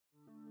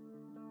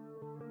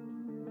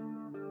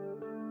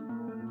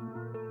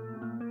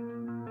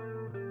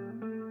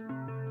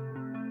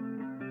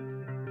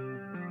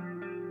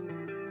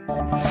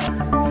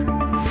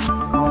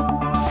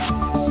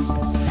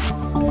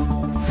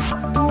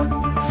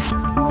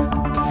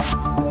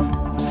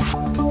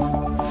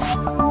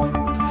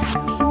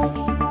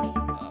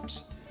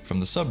From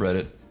the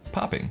subreddit,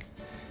 popping.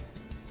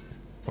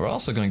 We're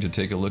also going to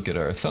take a look at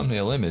our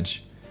thumbnail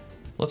image.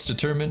 Let's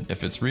determine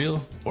if it's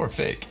real or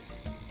fake.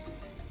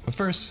 But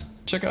first,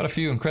 check out a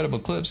few incredible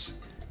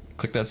clips,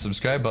 click that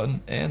subscribe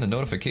button and the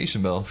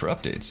notification bell for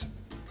updates.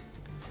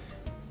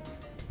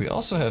 We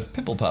also have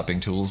pimple popping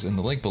tools in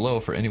the link below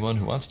for anyone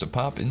who wants to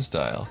pop in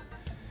style.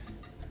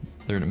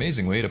 They're an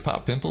amazing way to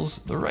pop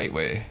pimples the right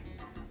way.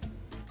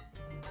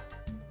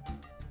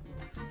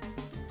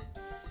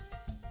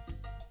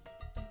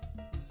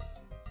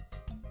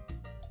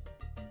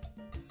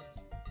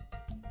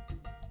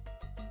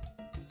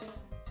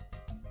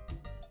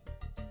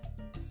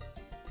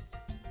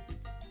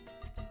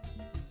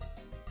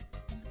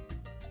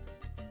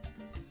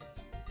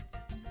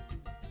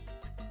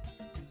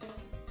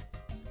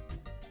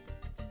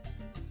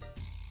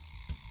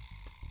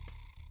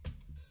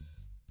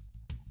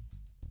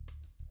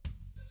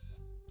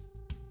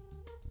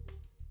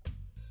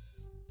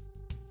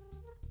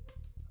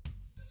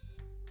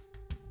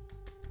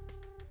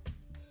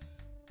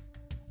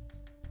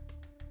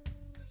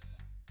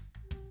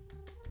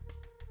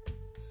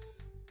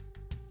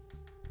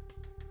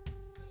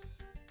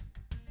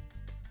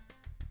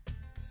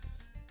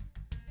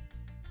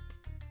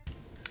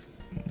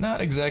 Not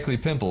exactly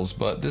pimples,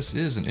 but this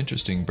is an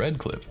interesting bread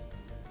clip.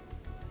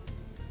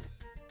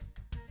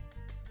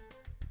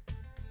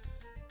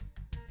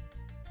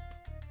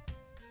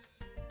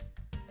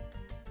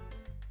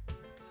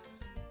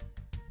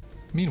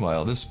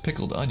 Meanwhile, this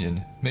pickled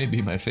onion may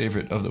be my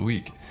favorite of the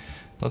week.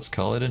 Let's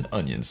call it an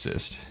onion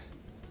cyst.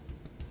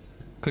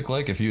 Click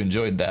like if you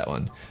enjoyed that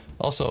one.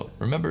 Also,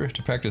 remember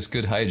to practice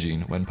good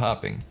hygiene when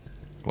popping.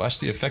 Wash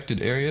the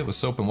affected area with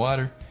soap and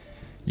water.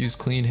 Use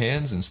clean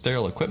hands and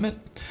sterile equipment.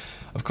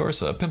 Of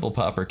course, a pimple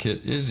popper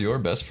kit is your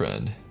best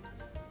friend.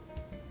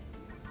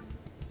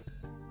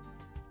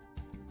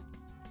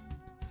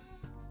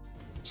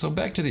 So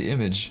back to the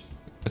image.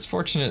 It's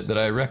fortunate that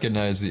I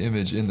recognize the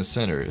image in the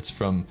center. It's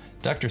from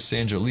Dr.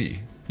 Sandra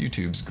Lee,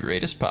 YouTube's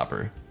greatest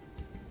popper.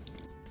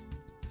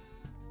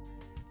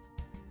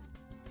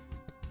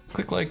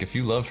 Click like if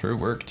you love her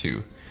work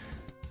too.